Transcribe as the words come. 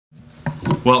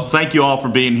Well, thank you all for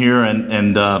being here,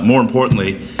 and more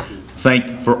importantly,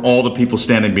 thank for all the people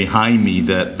standing behind me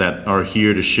that are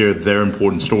here to share their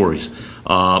important stories.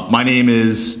 My name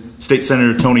is State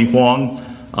Senator Tony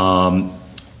Hwang.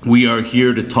 We are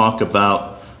here to talk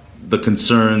about the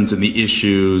concerns and the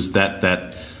issues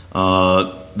that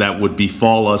would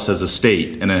befall us as a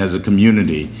state and as a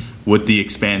community with the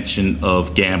expansion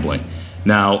of gambling.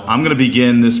 Now, I'm going to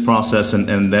begin this process,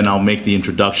 and then I'll make the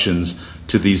introductions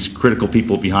to these critical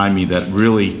people behind me that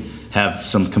really have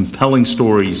some compelling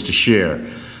stories to share.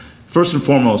 First and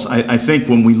foremost, I think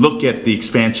when we look at the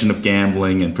expansion of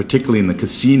gambling, and particularly in the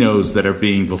casinos that are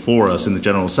being before us in the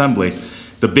General Assembly,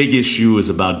 the big issue is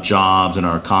about jobs and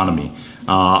our economy.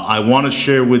 I want to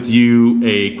share with you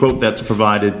a quote that's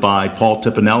provided by Paul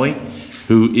Tipinelli,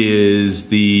 who is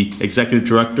the Executive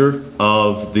Director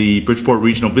of the Bridgeport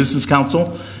Regional Business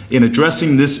Council. In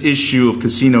addressing this issue of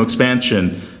casino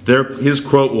expansion, his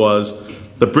quote was,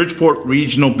 "The Bridgeport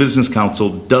Regional Business Council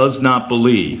does not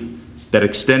believe that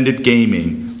extended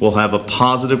gaming will have a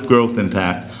positive growth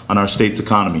impact on our state's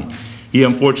economy." He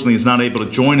unfortunately is not able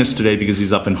to join us today because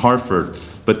he's up in Hartford,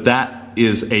 but that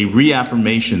is a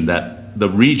reaffirmation that the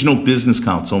Regional Business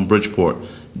Council in Bridgeport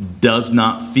does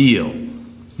not feel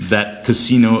that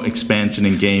casino expansion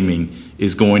and gaming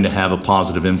is going to have a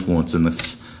positive influence in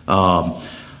this.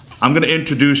 I'm going to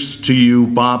introduce to you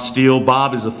Bob Steele.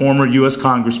 Bob is a former U.S.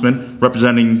 Congressman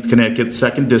representing Connecticut's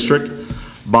 2nd District.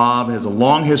 Bob has a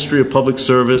long history of public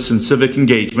service and civic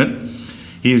engagement.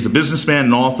 He is a businessman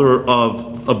and author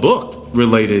of a book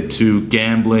related to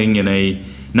gambling in a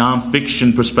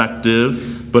nonfiction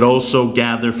perspective, but also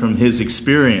gathered from his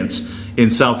experience in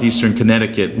southeastern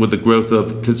Connecticut with the growth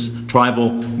of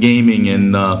tribal gaming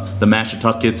in the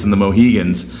Mashantuckets and the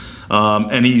Mohegans.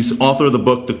 And he's author of the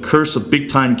book, The Curse of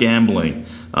Big-Time Gambling,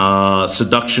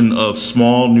 Seduction of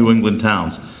Small New England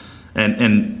Towns.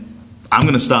 And I'm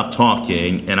going to stop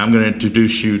talking, and I'm going to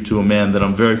introduce you to a man that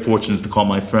I'm very fortunate to call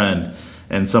my friend,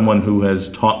 and someone who has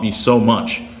taught me so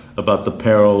much about the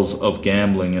perils of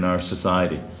gambling in our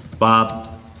society. Bob,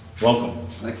 welcome.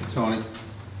 Thank you, Tony.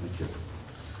 Thank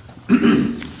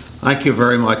you. Thank you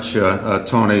very much,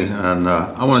 Tony. And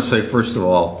I want to say, first of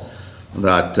all,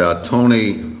 that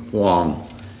Tony Hwang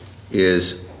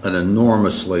is an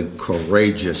enormously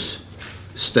courageous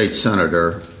state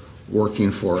senator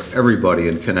working for everybody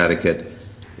in Connecticut,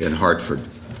 in Hartford.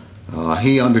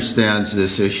 He understands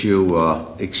this issue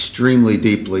extremely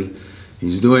deeply.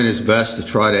 He's doing his best to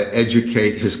try to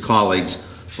educate his colleagues,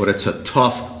 but it's a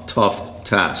tough, tough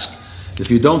task. If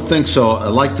you don't think so, I'd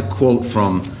like to quote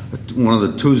from one of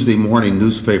the Tuesday morning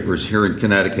newspapers here in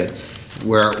Connecticut,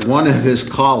 where one of his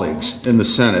colleagues in the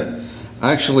Senate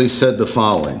actually said the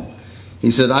following.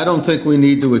 He said, "I don't think we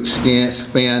need to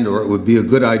expand, or it would be a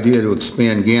good idea to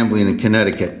expand gambling in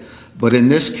Connecticut, but in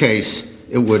this case,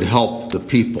 it would help the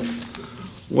people."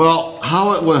 Well,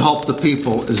 how it would help the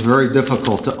people is very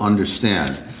difficult to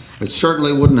understand. It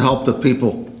certainly wouldn't help the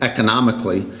people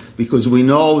economically, because we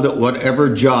know that whatever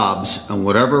jobs and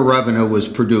whatever revenue was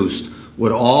produced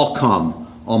would all come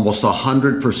almost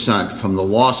 100% from the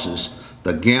losses,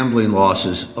 the gambling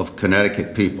losses of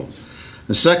Connecticut people.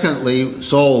 And secondly,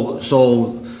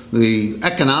 so the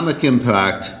economic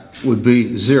impact would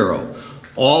be zero.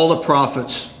 All the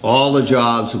profits, all the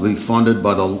jobs would be funded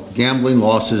by the gambling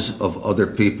losses of other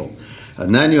people.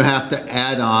 And then you have to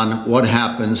add on what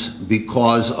happens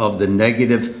because of the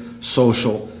negative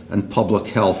social and public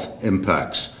health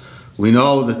impacts. We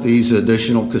know that these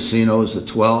additional casinos, the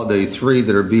 3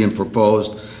 that are being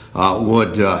proposed,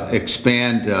 would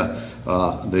expand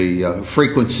the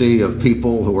frequency of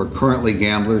people who are currently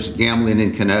gamblers gambling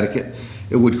in Connecticut.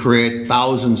 It would create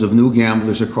thousands of new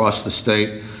gamblers across the state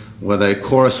with a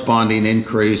corresponding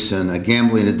increase in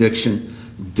gambling addiction,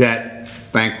 debt,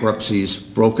 bankruptcies,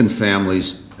 broken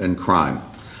families, and crime.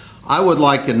 I would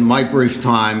like, in my brief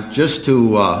time, just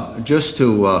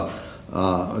to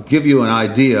give you an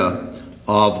idea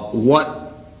of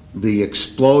what the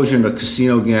explosion of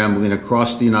casino gambling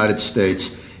across the United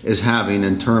States is having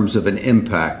in terms of an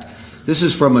impact. This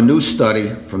is from a new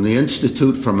study from the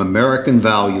Institute for American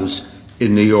Values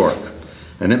in New York,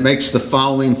 and it makes the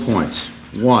following points.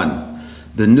 1,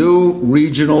 the new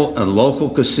regional and local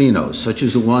casinos, such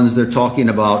as the ones they're talking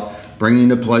about bringing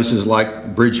to places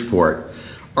like Bridgeport,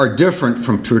 are different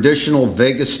from traditional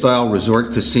Vegas-style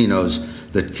resort casinos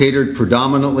that catered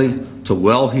predominantly to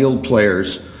well-heeled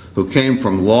players who came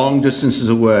from long distances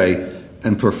away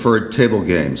and preferred table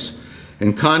games.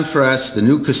 In contrast, the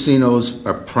new casinos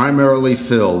are primarily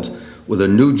filled with a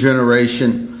new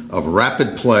generation of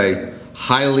rapid play,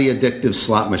 highly addictive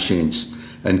slot machines,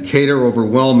 and cater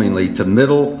overwhelmingly to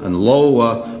middle and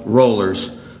low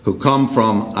rollers who come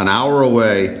from an hour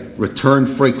away, return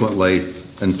frequently,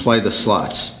 and play the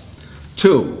slots.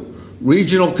 2,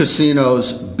 regional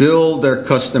casinos build their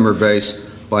customer base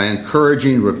by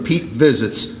encouraging repeat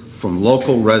visits from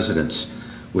local residents,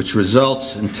 which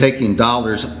results in taking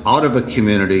dollars out of a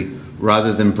community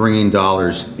rather than bringing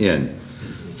dollars in.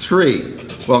 3,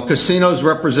 while casinos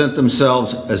represent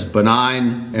themselves as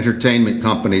benign entertainment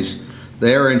companies,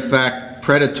 they are in fact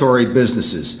predatory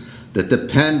businesses that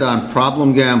depend on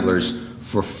problem gamblers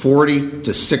for 40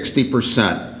 to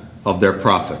 60% of their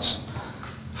profits.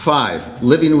 5,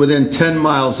 living within 10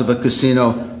 miles of a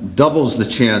casino doubles the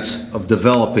chance of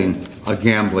developing a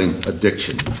gambling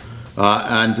addiction.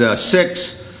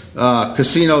 6,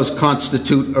 casinos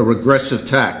constitute a regressive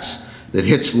tax that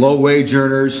hits low-wage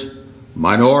earners,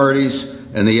 minorities,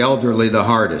 and the elderly the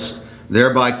hardest,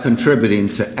 thereby contributing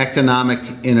to economic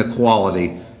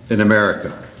inequality in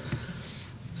America.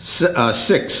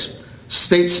 6,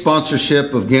 state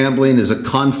sponsorship of gambling is a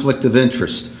conflict of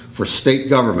interest for state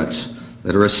governments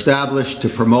that are established to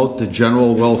promote the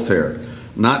general welfare,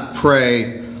 not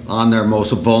prey on their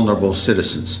most vulnerable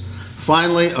citizens.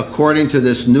 Finally, according to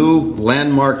this new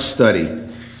landmark study,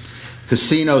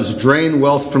 casinos drain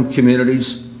wealth from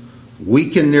communities,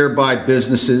 weaken nearby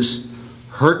businesses,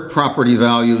 hurt property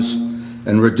values,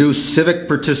 and reduce civic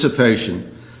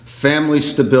participation, family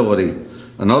stability,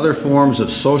 and other forms of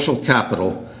social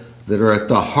capital that are at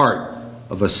the heart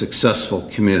of a successful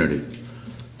community.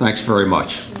 Thanks very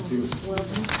much.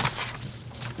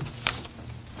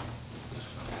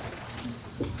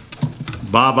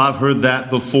 Bob, I've heard that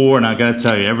before, and I got to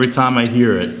tell you, every time I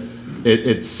hear it,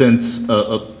 it sends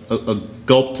a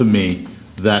gulp to me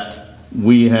that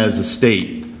we as a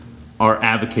state are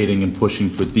advocating and pushing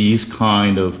for these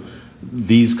kind of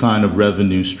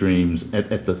revenue streams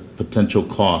at the potential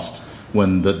cost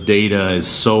when the data is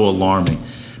so alarming.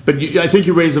 But I think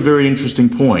you raise a very interesting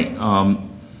point.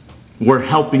 We're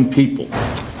helping people.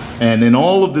 And in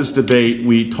all of this debate,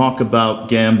 we talk about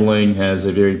gambling as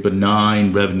a very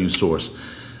benign revenue source.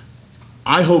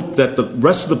 I hope that the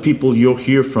rest of the people you'll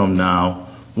hear from now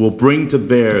will bring to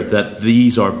bear that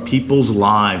these are people's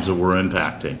lives that we're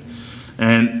impacting.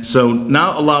 And so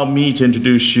now allow me to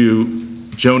introduce you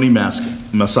Joni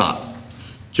Massat.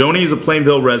 Joni is a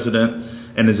Plainville resident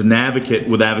and is an advocate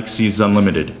with Advocacies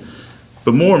Unlimited.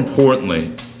 But more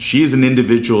importantly, she is an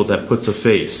individual that puts a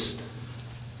face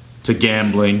to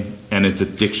gambling and its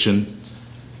addiction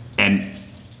and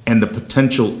the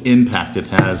potential impact it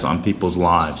has on people's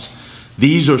lives.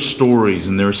 These are stories,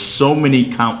 and there are so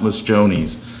many countless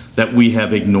Jonies that we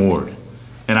have ignored.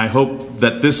 And I hope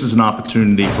that this is an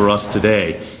opportunity for us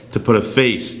today to put a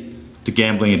face to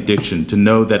gambling addiction, to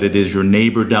know that it is your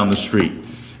neighbor down the street.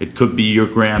 It could be your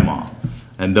grandma.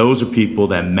 And those are people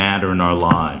that matter in our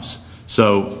lives.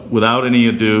 So without any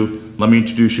ado, let me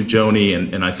introduce you, Joni,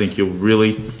 and I think you'll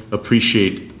really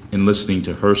appreciate in listening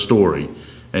to her story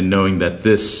and knowing that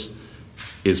this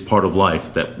is part of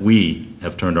life that we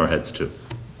have turned our heads to.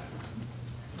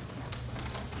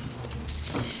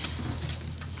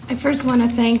 I first want to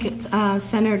thank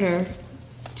Senator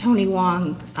Tony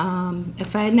Hwang.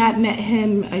 If I had not met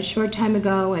him a short time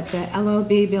ago at the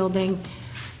LOB building,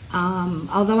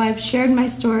 although I've shared my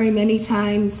story many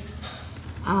times,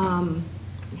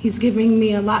 he's giving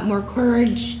me a lot more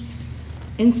courage,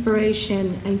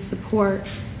 inspiration, and support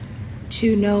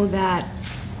to know that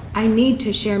I need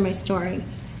to share my story.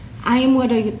 I am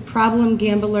what a problem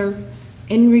gambler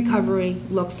in recovery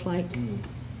looks like.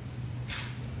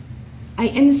 I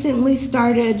innocently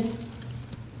started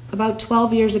about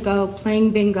 12 years ago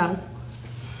playing bingo.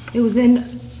 It was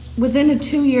within a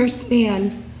 2-year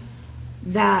span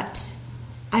that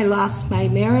I lost my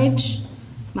marriage,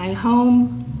 my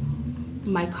home,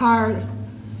 my car,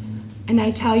 and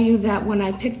I tell you that when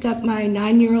I picked up my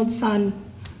 9-year-old son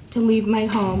to leave my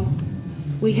home,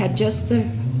 we had just the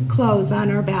clothes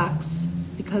on our backs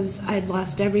because I'd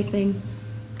lost everything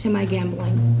to my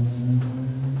gambling.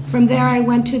 From there, I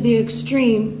went to the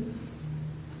extreme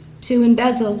to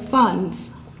embezzle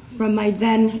funds from my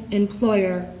then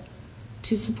employer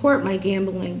to support my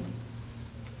gambling,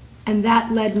 and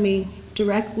that led me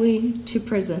directly to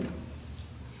prison.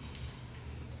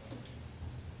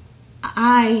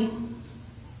 I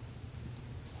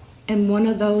am one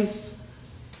of those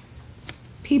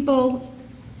people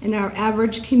in our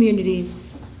average communities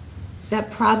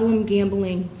that problem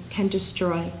gambling can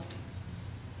destroy.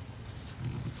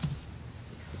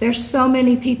 There's so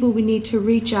many people we need to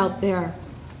reach out there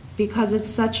because it's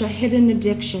such a hidden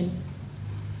addiction.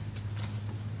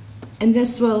 And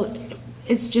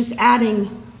it's just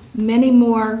adding many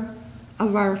more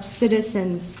of our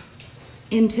citizens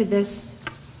into this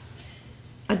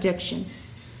addiction.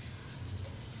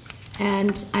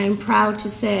 And I am proud to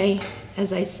say,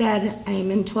 as I said, I am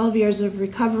in 12 years of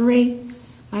recovery.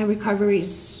 My recovery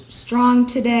is strong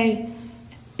today,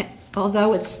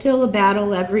 although it's still a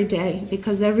battle every day,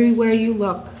 because everywhere you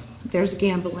look, there's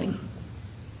gambling.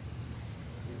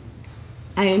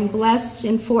 I am blessed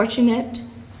and fortunate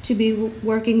to be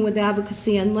working with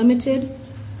Advocacy Unlimited,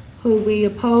 who we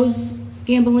oppose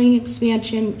gambling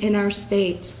expansion in our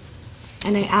state,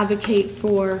 and I advocate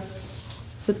for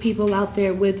the people out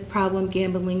there with problem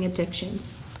gambling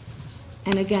addictions.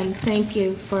 And again, thank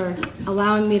you for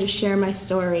allowing me to share my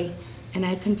story, and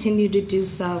I continue to do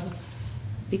so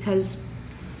because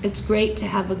it's great to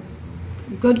have a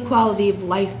good quality of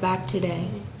life back today.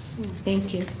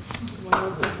 Thank you.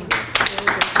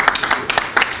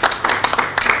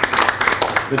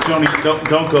 But Joni,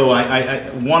 don't go. I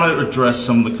want to address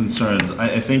some of the concerns.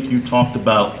 I think you talked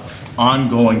about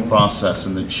ongoing process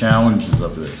and the challenges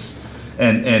of this.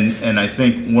 And I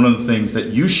think one of the things that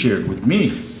you shared with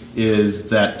me is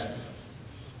that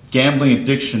gambling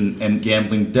addiction and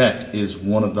gambling debt is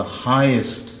one of the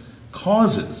highest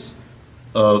causes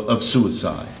of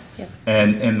suicide. Yes.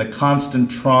 And the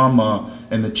constant trauma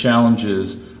and the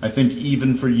challenges, I think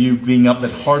even for you being up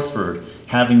at Hartford,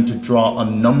 having to draw a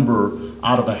number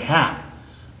out of a hat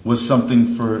was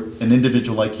something for an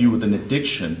individual like you with an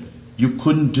addiction you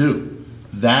couldn't do.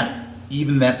 That,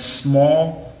 even that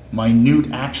small,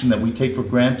 minute action that we take for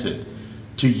granted,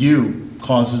 to you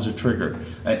causes a trigger.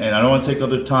 And I don't want to take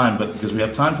other time, but because we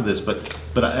have time for this,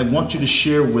 but I want you to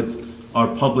share with our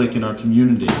public and our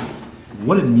community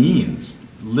what it means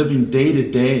living day to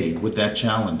day with that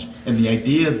challenge, and the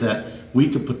idea that we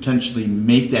could potentially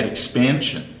make that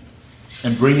expansion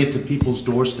and bring it to people's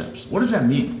doorsteps. What does that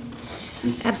mean?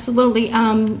 Absolutely.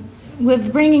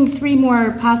 With bringing 3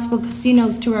 more possible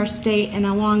casinos to our state, and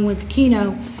along with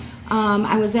Keno,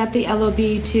 I was at the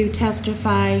LOB to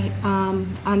testify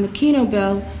on the Keno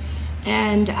bill,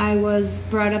 and I was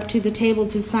brought up to the table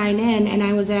to sign in, and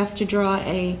I was asked to draw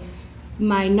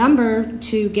my number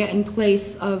to get in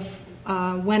place of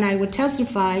when I would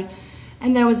testify.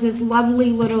 And there was this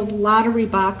lovely little lottery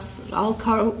box, all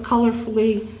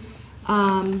colorfully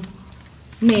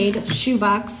made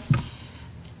shoebox,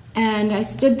 and I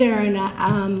stood there and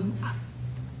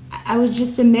I was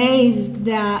just amazed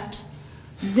that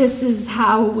this is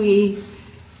how we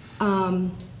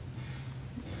line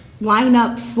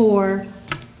up for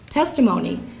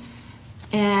testimony.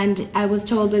 And I was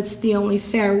told it's the only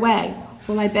fair way.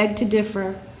 Well, I beg to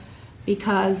differ,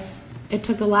 because it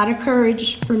took a lot of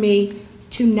courage for me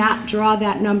to not draw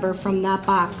that number from that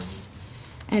box.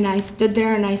 And I stood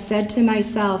there and I said to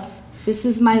myself, this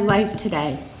is my life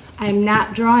today. I'm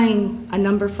not drawing a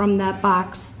number from that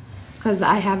box because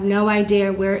I have no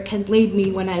idea where it can lead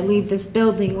me when I leave this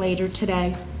building later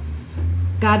today.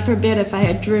 God forbid if I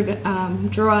had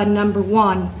drawn number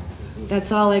 1.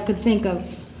 That's all I could think of.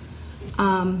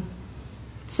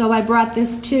 So I brought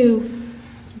this to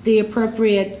the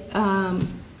appropriate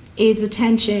aide's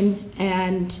attention,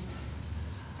 and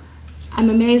I'm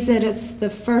amazed that it's the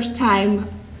first time.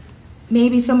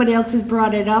 Maybe somebody else has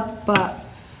brought it up, but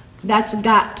that's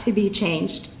got to be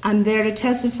changed. I'm there to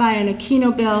testify on a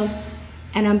Keno bill,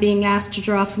 and I'm being asked to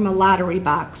draw from a lottery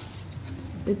box.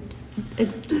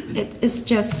 It's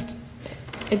just,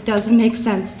 it doesn't make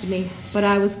sense to me. But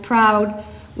I was proud,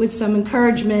 with some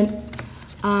encouragement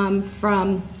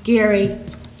from Gary,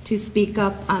 to speak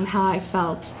up on how I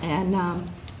felt. And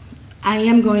I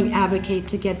am going to advocate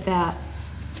to get that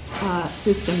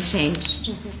system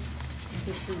changed.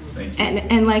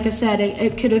 And like I said,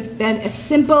 it could have been as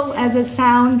simple as it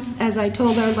sounds, as I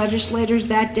told our legislators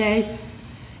that day.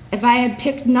 If I had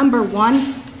picked number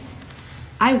 1,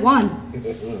 I won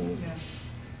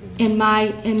in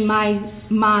my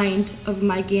mind of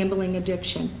my gambling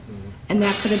addiction. And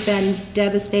that could have been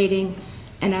devastating,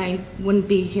 and I wouldn't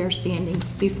be here standing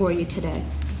before you today.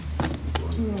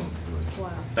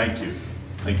 Thank you.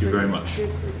 Thank you very much.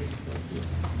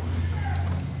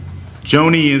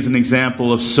 Joni is an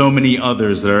example of so many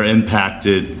others that are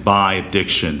impacted by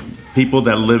addiction, people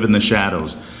that live in the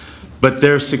shadows. But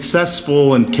they're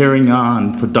successful in carrying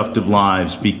on productive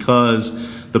lives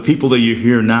because the people that you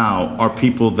hear now are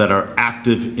people that are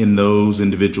active in those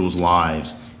individuals'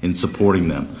 lives in supporting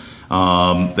them.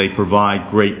 They provide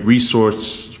great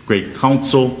resource, great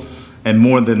counsel, and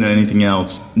more than anything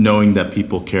else, knowing that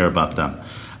people care about them.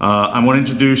 I want to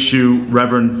introduce you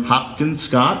Reverend Hopton.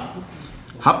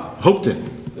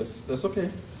 That's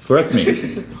okay. Correct me.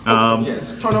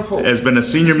 Yes, Ton of Hope. Has been a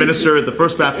senior minister at the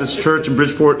First Baptist Church in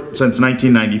Bridgeport since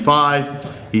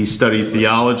 1995. He studied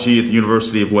theology at the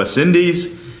University of West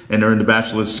Indies and earned a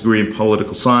bachelor's degree in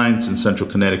political science in Central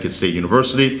Connecticut State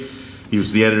University. He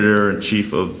was the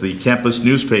editor-in-chief of the campus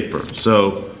newspaper.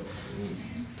 So,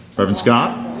 Reverend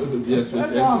Scott? Yes,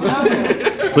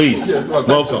 yes. Please, Yes, well,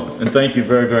 welcome, and thank you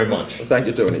very, very much. Thank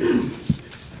you, Tony.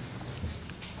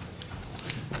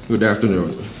 Good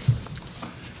afternoon.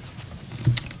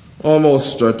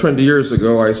 Almost 20 years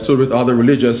ago, I stood with other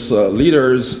religious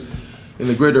leaders in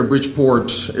the greater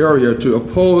Bridgeport area to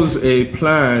oppose a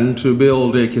plan to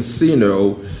build a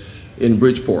casino in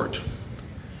Bridgeport.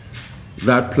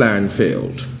 That plan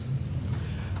failed.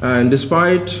 And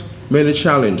despite many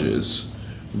challenges,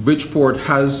 Bridgeport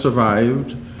has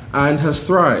survived and has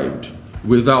thrived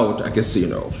without a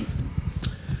casino.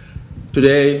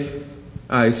 Today,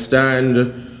 I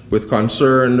stand with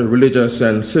concerned religious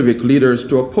and civic leaders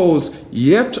to oppose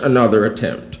yet another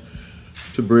attempt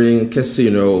to bring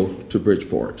casino to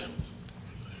Bridgeport.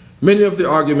 Many of the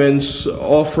arguments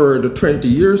offered 20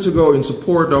 years ago in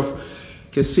support of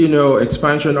casino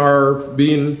expansion are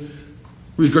being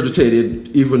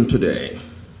regurgitated even today.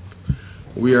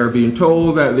 We are being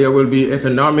told that there will be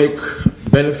economic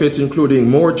benefits, including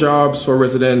more jobs for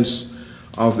residents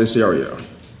of this area.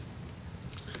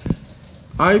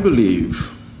 I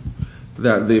believe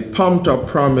that the pumped-up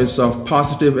promise of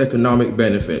positive economic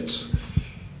benefits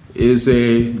is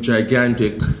a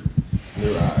gigantic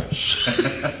mirage.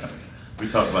 We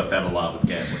talk about that a lot with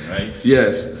gambling, right?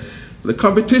 Yes. The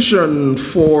competition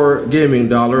for gaming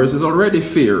dollars is already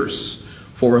fierce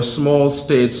for a small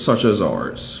state such as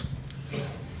ours.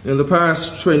 In the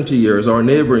past 20 years, our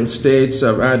neighboring states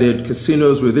have added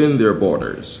casinos within their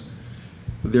borders.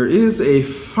 There is a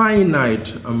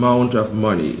finite amount of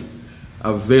money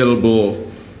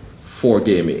available for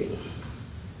gaming.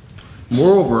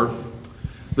 Moreover,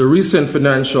 the recent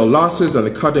financial losses and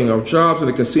the cutting of jobs in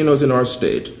the casinos in our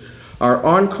state are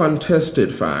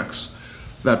uncontested facts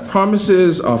that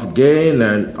promises of gain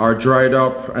are dried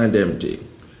up and empty.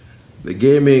 The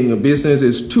gaming business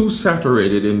is too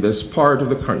saturated in this part of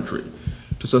the country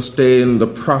to sustain the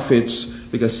profits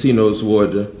the casinos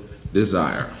would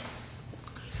desire.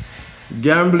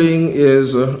 Gambling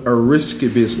is a risky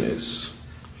business,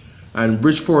 and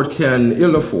Bridgeport can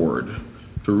ill afford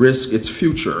to risk its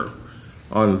future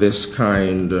on this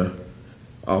kind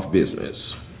of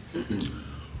business.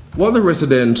 What the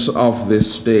residents of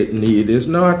this state need is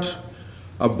not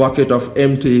a bucket of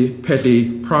empty,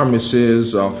 petty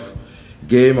promises of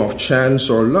game of chance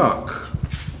or luck,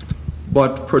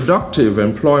 but productive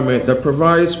employment that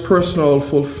provides personal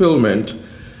fulfillment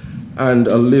and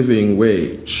a living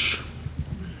wage.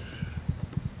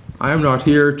 I am not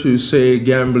here to say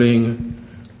gambling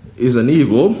is an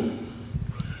evil,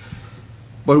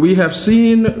 but we have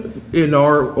seen in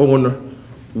our own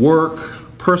work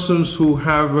persons who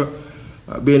have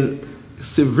been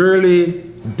severely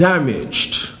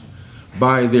damaged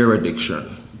by their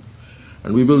addiction.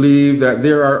 And we believe that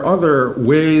there are other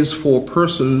ways for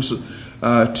persons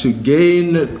to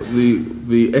gain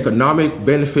the economic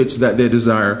benefits that they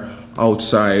desire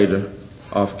outside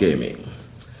of gaming.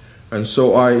 And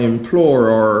so I implore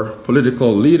our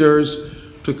political leaders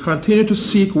to continue to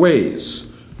seek ways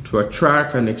to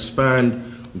attract and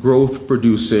expand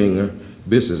growth-producing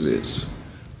businesses.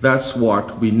 That's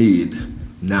what we need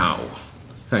now.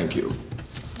 Thank you.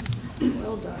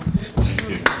 Well done. Thank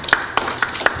you.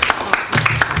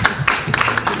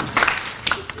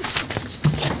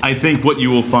 I think what you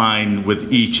will find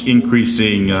with each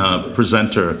increasing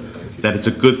presenter, that it's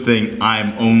a good thing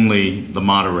I'm only the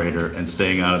moderator and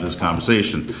staying out of this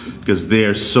conversation, because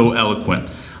they're so eloquent.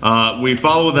 We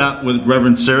follow that with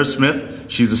Reverend Sarah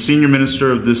Smith. She's the senior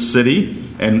minister of this city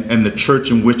and the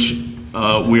church in which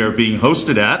we are being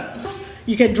hosted at.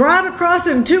 You can drive across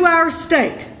it in a 2-hour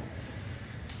state.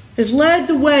 Has led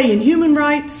the way in human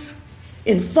rights,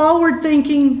 in forward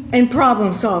thinking, and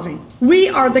problem solving. We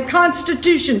are the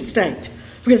Constitution state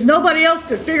because nobody else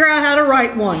could figure out how to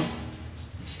write one.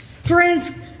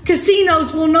 Friends,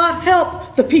 casinos will not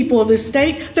help the people of this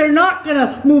state. They're not going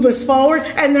to move us forward,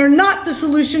 and they're not the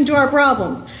solution to our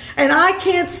problems. And I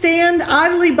can't stand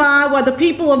idly by while the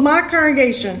people of my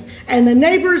congregation and the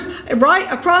neighbors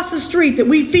right across the street that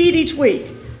we feed each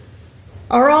week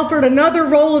are offered another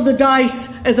roll of the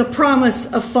dice as a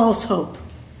promise of false hope.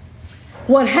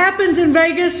 What happens in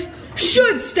Vegas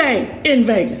should stay in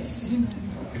Vegas.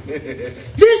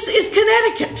 This is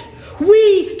Connecticut.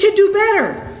 We can do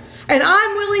better. And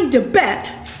I'm willing to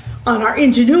bet on our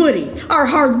ingenuity, our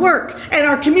hard work, and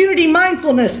our community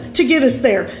mindfulness to get us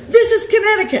there. This is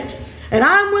Connecticut. And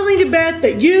I'm willing to bet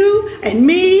that you and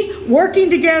me working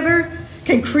together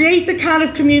can create the kind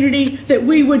of community that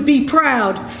we would be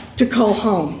proud to call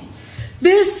home.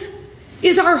 This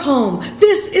is our home.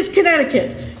 This is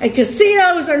Connecticut. And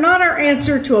casinos are not our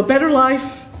answer to a better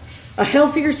life, a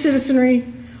healthier citizenry,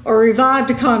 or a revived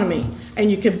economy.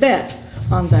 And you can bet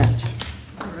on that.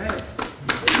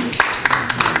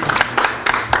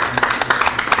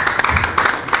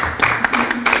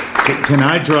 Can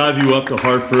I drive you up to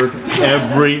Hartford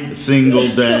every single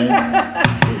day?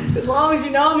 As long as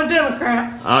you know I'm a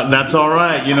Democrat. That's all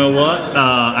right. You know what?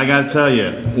 I got to tell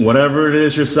you, whatever it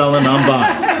is you're selling, I'm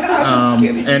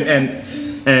buying.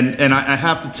 And I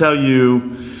have to tell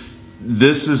you,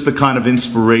 this is the kind of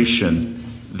inspiration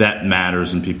that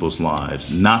matters in people's lives,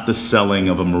 not the selling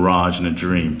of a mirage and a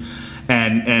dream.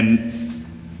 And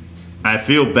I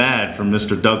feel bad for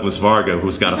Mr. Douglas Varga,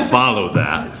 who's got to follow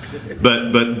that.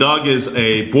 But Doug is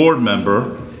a board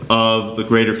member of the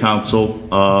Greater Council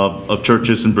of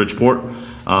Churches in Bridgeport,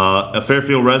 a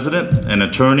Fairfield resident, an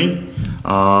attorney,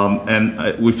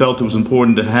 and we felt it was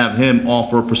important to have him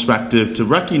offer a perspective to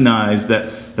recognize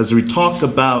that as we talk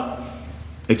about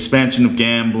expansion of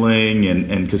gambling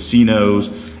and casinos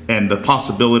and the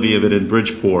possibility of it in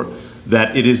Bridgeport,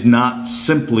 that it is not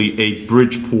simply a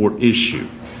Bridgeport issue.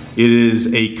 It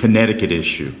is a Connecticut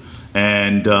issue.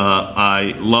 And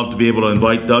I love to be able to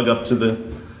invite Doug up to the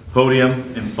podium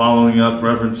and following up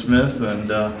Reverend Smith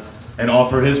and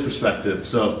offer his perspective.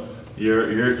 So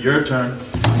your turn.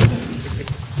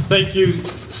 Thank you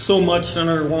so much,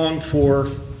 Senator Hwang, for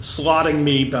slotting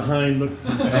me behind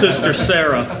Sister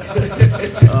Sarah.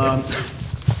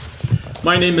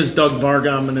 My name is Doug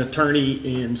Varga. I'm an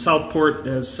attorney in Southport.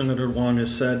 As Senator Hwang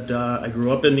has said, I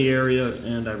grew up in the area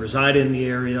and I reside in the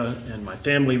area and my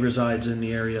family resides in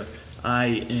the area.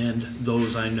 I and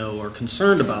those I know are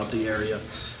concerned about the area.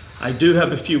 I do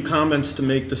have a few comments to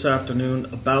make this afternoon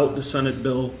about the Senate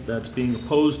bill that's being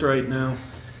opposed right now.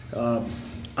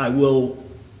 I will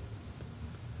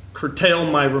curtail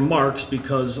my remarks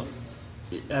because,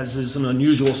 as is an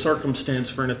unusual circumstance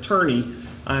for an attorney,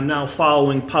 I'm now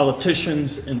following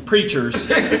politicians and preachers,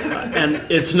 and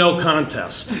it's no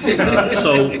contest.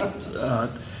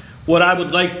 What I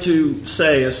would like to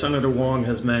say, as Senator Hwang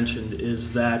has mentioned,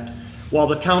 is that while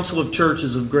the Council of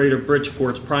Churches of Greater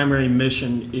Bridgeport's primary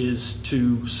mission is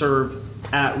to serve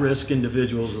at-risk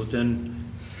individuals within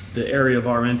the area of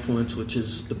our influence, which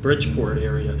is the Bridgeport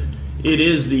area, it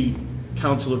is the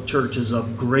Council of Churches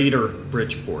of Greater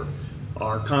Bridgeport.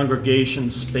 Our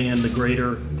congregations span the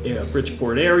greater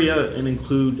Bridgeport area and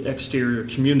include exterior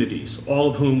communities, all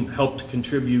of whom help to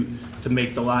contribute to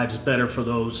make the lives better for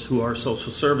those who our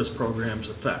social service programs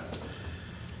affect.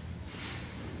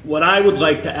 What I would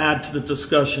like to add to the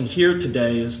discussion here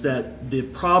today is that the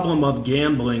problem of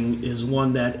gambling is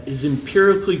one that is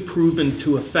empirically proven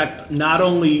to affect not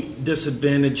only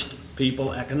disadvantaged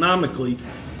people economically,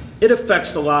 it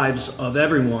affects the lives of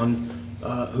everyone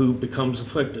who becomes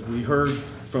afflicted. We heard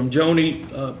from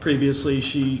Joni previously.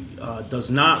 She does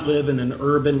not live in an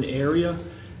urban area,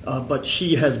 but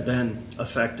she has been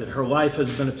affected. Her life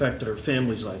has been affected. Her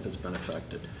family's life has been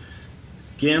affected.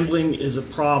 Gambling is a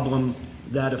problem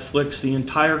that afflicts the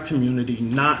entire community,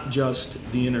 not just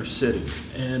the inner city.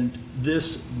 And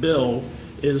this bill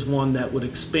is one that would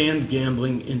expand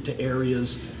gambling into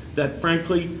areas that,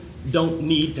 frankly, don't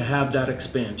need to have that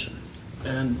expansion.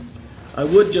 And I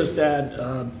would just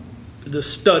add the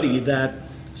study that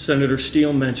Senator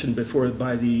Steele mentioned before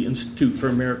by the Institute for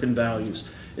American Values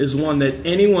is one that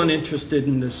anyone interested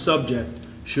in this subject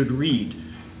should read,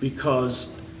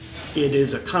 because it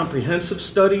is a comprehensive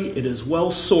study, it is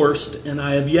well sourced, and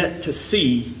I have yet to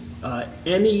see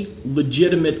any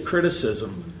legitimate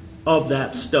criticism of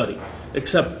that study,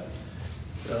 except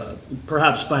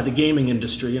perhaps by the gaming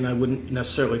industry, and I wouldn't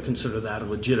necessarily consider that a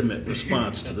legitimate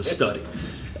response to the study.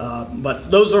 But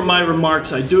those are my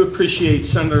remarks. I do appreciate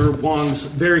Senator Hwang's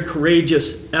very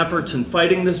courageous efforts in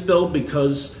fighting this bill,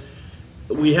 because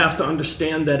we have to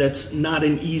understand that it's not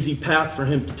an easy path for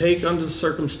him to take under the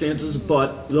circumstances,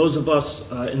 but those of us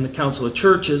in the Council of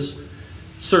Churches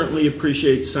certainly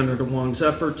appreciate Senator Hwang's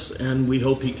efforts, and we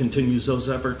hope he continues those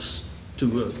efforts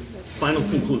to a final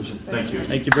conclusion. Thank you.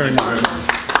 Thank you very much.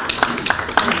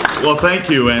 Well, thank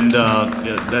you, and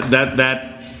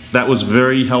that was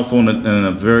very helpful and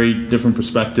a very different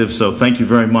perspective, so thank you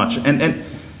very much. And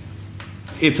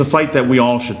it's a fight that we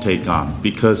all should take on,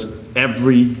 because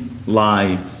every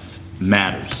life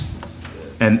matters.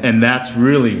 And that's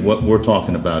really what we're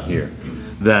talking about here.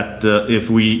 That if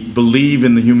we believe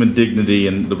in the human dignity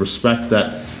and the respect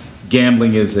that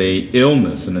gambling is an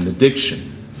illness and an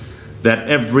addiction, that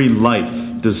every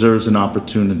life deserves an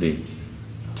opportunity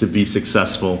to be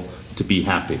successful, to be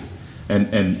happy.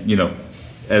 And you know,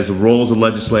 as a role as a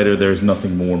legislator, there's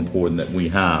nothing more important that we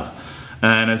have.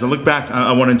 And as I look back,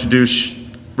 I want to introduce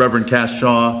Reverend Cass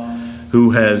Shaw,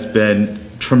 who has been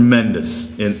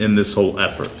tremendous in this whole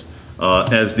effort.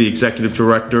 As the executive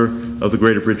director of the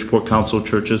Greater Bridgeport Council of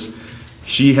Churches,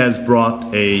 she has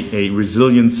brought a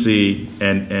resiliency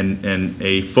and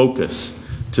a focus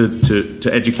to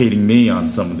educating me on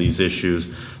some of these issues.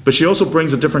 But she also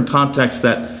brings a different context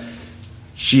that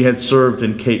she had served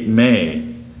in Cape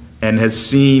May and has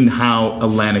seen how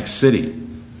Atlantic City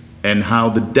and how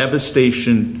the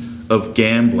devastation of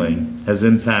gambling has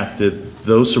impacted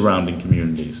those surrounding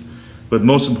communities. But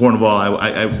most important of all,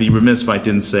 I would be remiss if I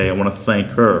didn't say I want to thank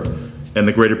her and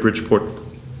the Greater Bridgeport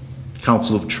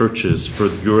Council of Churches for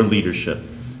your leadership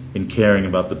in caring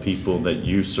about the people that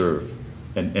you serve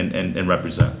and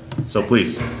represent. So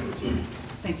please.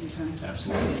 Thank you, Tony.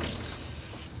 Absolutely.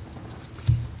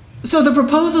 So the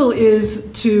proposal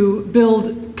is to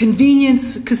build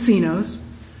convenience casinos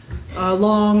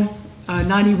along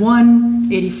 91,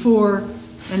 84,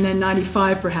 and then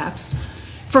 95 perhaps.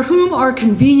 For whom are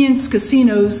convenience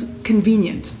casinos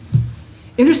convenient?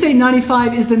 Interstate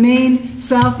 95 is the main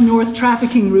south-north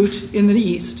trafficking route in the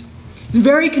east. It's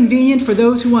very convenient for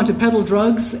those who want to peddle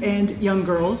drugs and young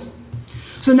girls.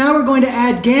 So now we're going to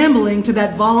add gambling to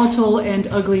that volatile and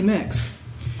ugly mix.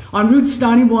 On routes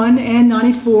 91 and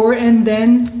 94, and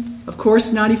then, of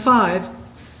course, 95,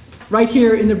 right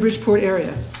here in the Bridgeport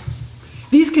area.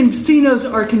 These casinos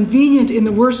are convenient in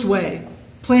the worst way,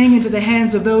 playing into the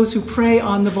hands of those who prey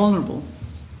on the vulnerable.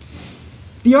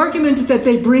 The argument that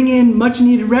they bring in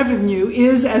much-needed revenue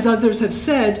is, as others have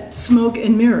said, smoke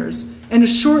and mirrors, and a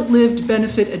short-lived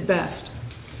benefit at best.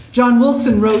 John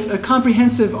Wilson wrote a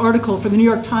comprehensive article for the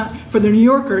New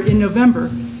Yorker in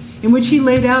November, in which he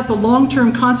laid out the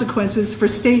long-term consequences for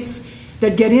states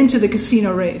that get into the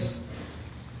casino race.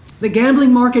 The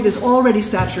gambling market is already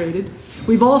saturated.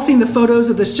 We've all seen the photos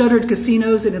of the shuttered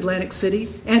casinos in Atlantic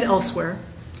City and elsewhere.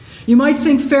 You might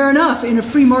think, fair enough, in a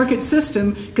free market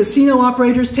system, casino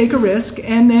operators take a risk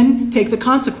and then take the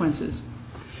consequences.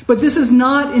 But this is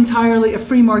not entirely a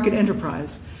free market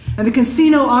enterprise, and the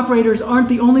casino operators aren't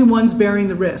the only ones bearing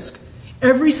the risk.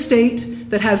 Every state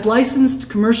that has licensed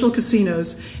commercial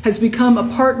casinos has become a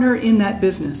partner in that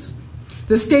business.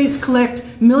 The states collect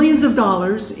millions of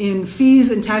dollars in fees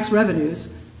and tax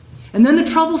revenues, and then the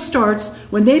trouble starts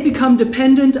when they become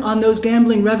dependent on those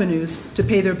gambling revenues to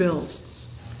pay their bills.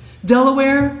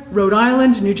 Delaware, Rhode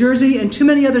Island, New Jersey, and too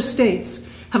many other states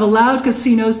have allowed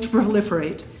casinos to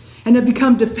proliferate and have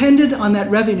become dependent on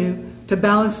that revenue to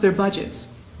balance their budgets.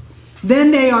 Then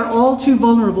they are all too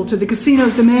vulnerable to the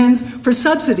casino's demands for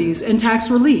subsidies and tax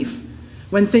relief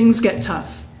when things get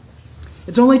tough.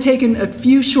 It's only taken a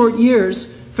few short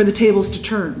years for the tables to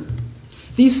turn.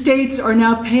 These states are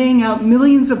now paying out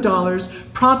millions of dollars,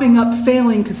 propping up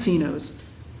failing casinos.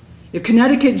 If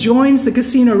Connecticut joins the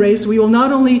casino race, we will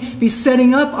not only be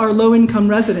setting up our low-income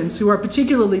residents who are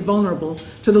particularly vulnerable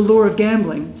to the lure of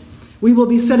gambling, we will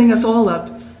be setting us all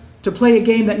up to play a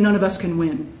game that none of us can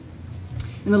win.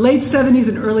 In the late 70s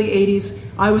and early 80s,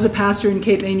 I was a pastor in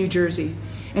Cape May, New Jersey,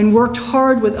 and worked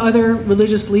hard with other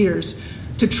religious leaders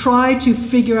to try to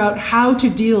figure out how to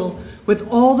deal with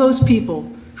all those people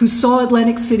who saw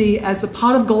Atlantic City as the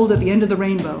pot of gold at the end of the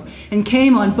rainbow and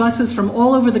came on buses from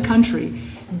all over the country,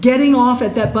 getting off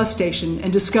at that bus station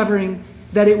and discovering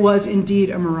that it was indeed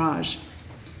a mirage.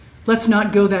 Let's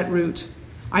not go that route.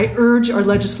 I urge our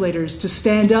legislators to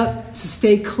stand up, to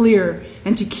stay clear,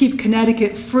 and to keep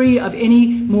Connecticut free of any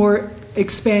more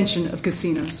expansion of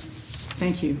casinos.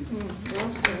 Thank you. Well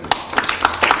said.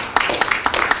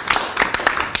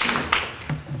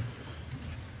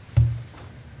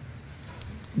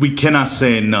 We cannot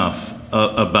say enough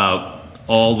about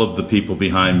all of the people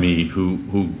behind me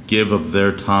who give of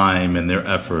their time and their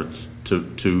efforts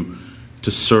to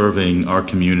serving our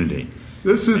community.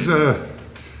 This is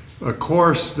a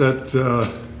course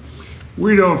that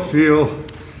we don't feel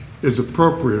is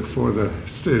appropriate for the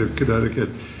state of Connecticut,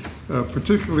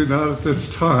 particularly not at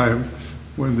this time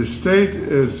when the state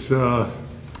is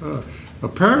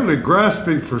apparently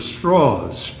grasping for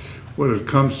straws when it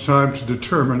comes time to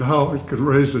determine how it can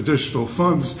raise additional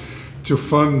funds to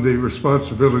fund the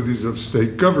responsibilities of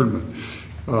state government.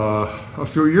 A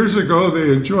few years ago,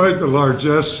 they enjoyed the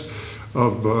largesse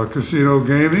of casino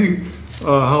gaming.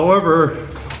 However,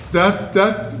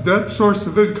 that source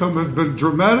of income has been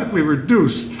dramatically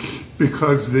reduced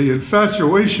because the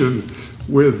infatuation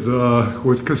with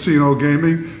casino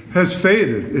gaming has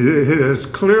faded. It has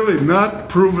clearly not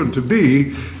proven to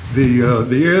be the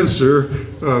answer,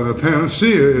 the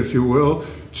panacea, if you will,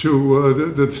 to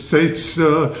the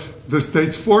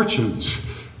state's fortunes.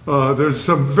 There's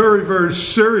some very, very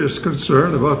serious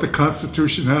concern about the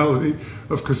constitutionality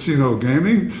of casino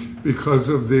gaming because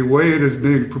of the way it is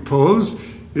being proposed.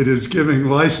 It is giving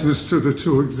license to the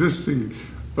two existing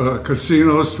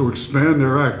casinos to expand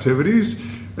their activities,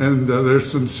 and there's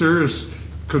some serious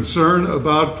concern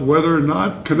about whether or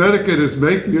not Connecticut is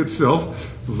making itself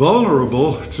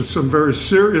vulnerable to some very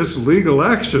serious legal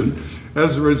action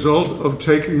as a result of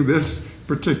taking this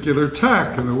particular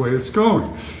tack in the way it's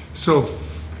going. So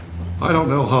I don't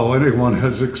know how anyone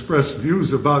has expressed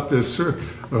views about this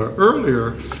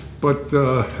earlier, but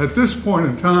at this point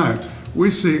in time, we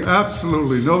see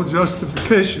absolutely no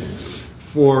justification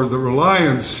for the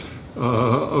reliance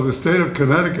of the state of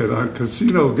Connecticut on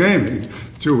casino gaming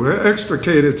to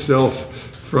extricate itself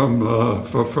from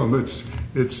its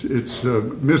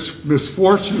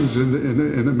misfortunes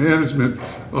in the management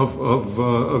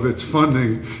of its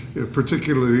funding,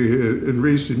 particularly in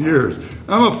recent years.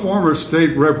 I'm a former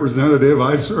state representative.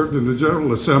 I served in the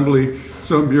General Assembly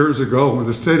some years ago when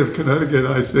the state of Connecticut,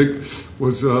 I think,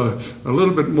 was a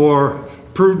little bit more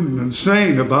prudent and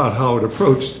sane about how it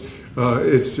approached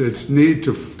its need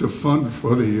to fund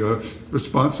for the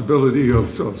responsibility of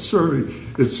serving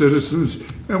its citizens,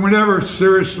 and we never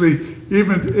seriously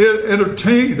even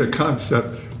entertained a concept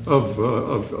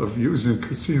of using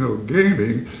casino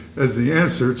gaming as the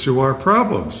answer to our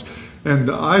problems. And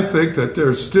I think that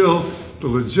there's still the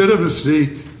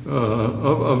legitimacy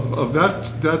of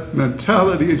that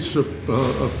mentality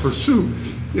of pursuit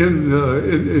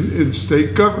in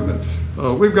state government.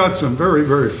 We've got some very,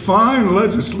 very fine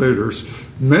legislators,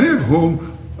 many of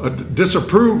whom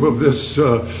disapprove of this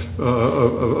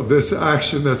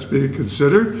action that's being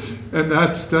considered, and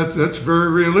that's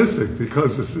very realistic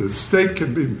because the state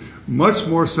can be much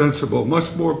more sensible,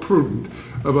 much more prudent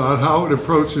about how it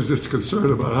approaches its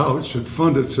concern about how it should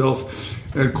fund itself.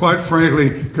 And quite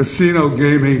frankly, casino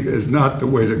gaming is not the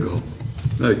way to go.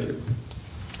 Thank you.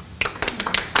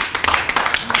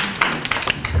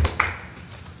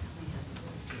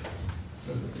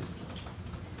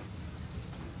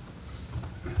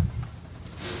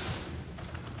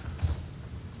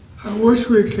 I wish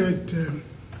we could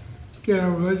get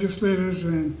our legislators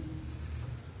and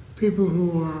people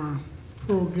who are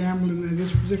pro-gambling at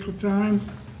this particular time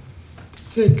to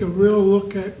take a real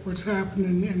look at what's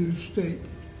happening in the state.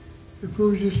 If we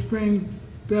would just spend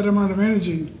that amount of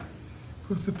energy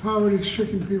with the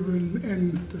poverty-stricken people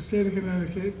in the state of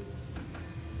Connecticut,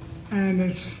 and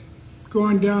it's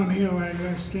going downhill as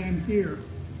I stand here.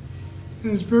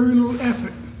 And there's very little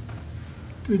effort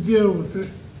to deal with it.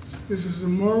 This is a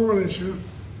moral issue,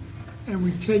 and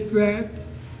we take that,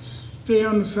 stay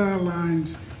on the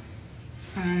sidelines,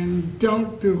 and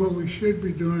don't do what we should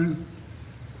be doing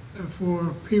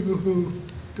for people who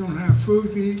don't have food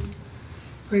to eat,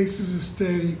 places to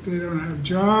stay, they don't have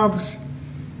jobs,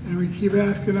 and we keep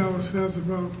asking ourselves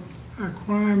about how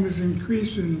crime is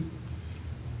increasing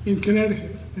in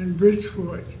Connecticut, in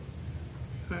Bridgeport,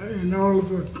 in all of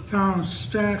the towns,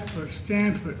 Stratford,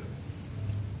 Stanford.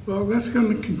 Well, that's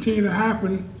going to continue to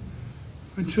happen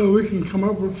until we can come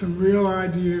up with some real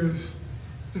ideas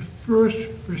that first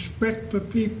respect the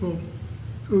people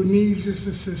who need this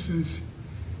assistance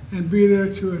and be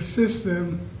there to assist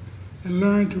them and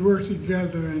learn to work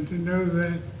together and to know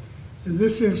that in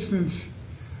this instance,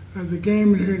 the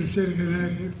gaming here in the state of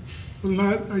Connecticut will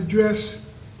not address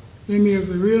any of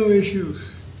the real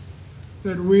issues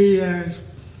that we as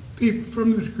people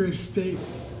from this great state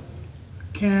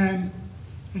can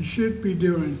and should be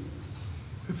doing.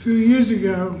 A few years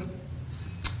ago,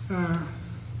 the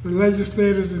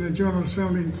legislators in the General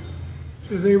Assembly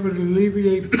said they would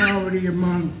alleviate poverty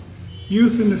among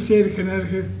youth in the state of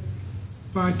Connecticut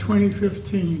by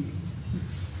 2015.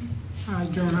 I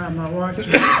don't have my watch.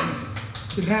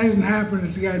 It hasn't happened.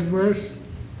 It's gotten worse.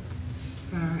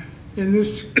 In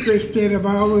this great state of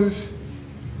ours,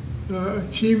 the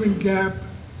achievement gap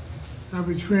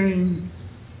between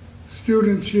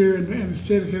students here in the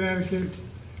state of Connecticut,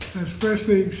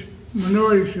 especially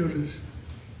minority students,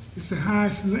 is the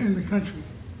highest in the country.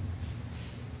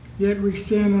 Yet we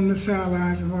stand on the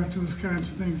sidelines and watch those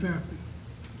kinds of things happen.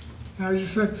 And I'd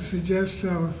just like to suggest to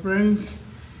our friends,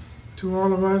 to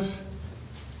all of us,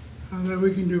 that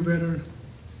we can do better.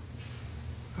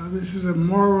 This is a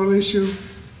moral issue,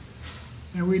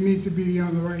 and we need to be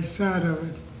on the right side of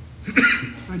it.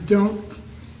 I don't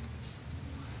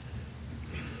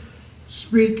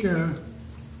speak on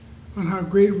how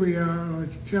great we are or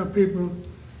to tell people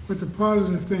what the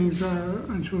positive things are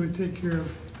until we take care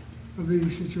of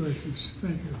these situations.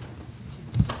 Thank you.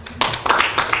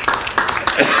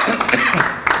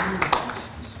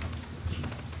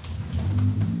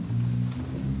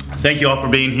 Thank you all for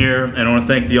being here, and I want to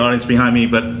thank the audience behind me,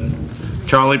 but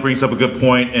Charlie brings up a good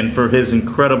point, and for his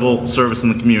incredible service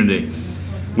in the community.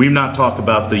 We've not talked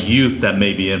about the youth that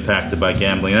may be impacted by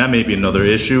gambling. That may be another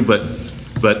issue, but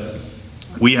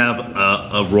we have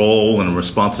a role and a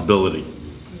responsibility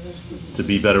to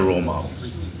be better role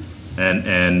models.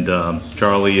 And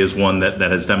Charlie is one that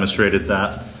has demonstrated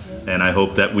that, and I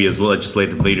hope that we as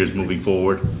legislative leaders moving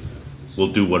forward will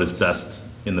do what is best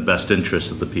in the best interest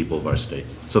of the people of our state.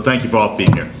 So thank you for all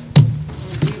being here.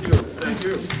 Thank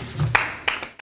you.